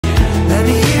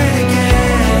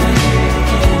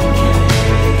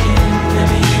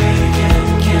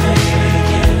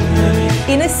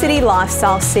Inner city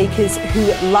lifestyle seekers who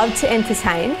love to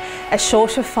entertain are sure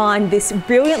to find this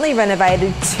brilliantly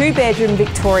renovated 2-bedroom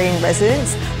Victorian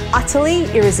residence utterly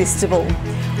irresistible.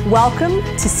 Welcome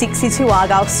to 62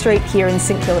 Argyle Street here in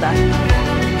St Kilda.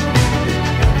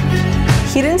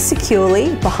 Hidden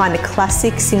securely behind a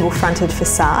classic single-fronted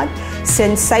facade,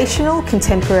 sensational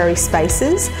contemporary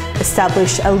spaces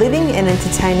establish a living and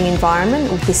entertaining environment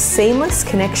with a seamless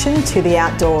connection to the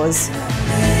outdoors.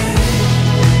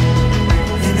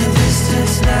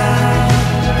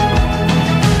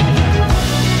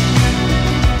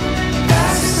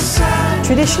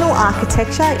 Traditional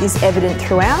architecture is evident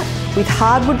throughout, with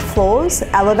hardwood floors,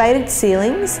 elevated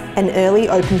ceilings and early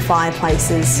open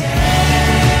fireplaces.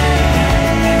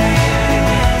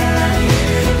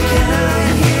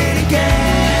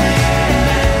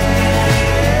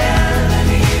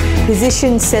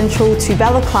 Positioned central to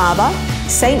Balaclava,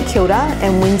 St Kilda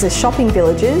and Windsor shopping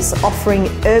villages, offering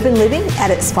urban living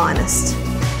at its finest.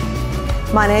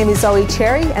 My name is Zoe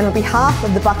Cherry, and on behalf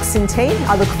of the Buxton team,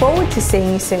 I look forward to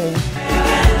seeing you soon.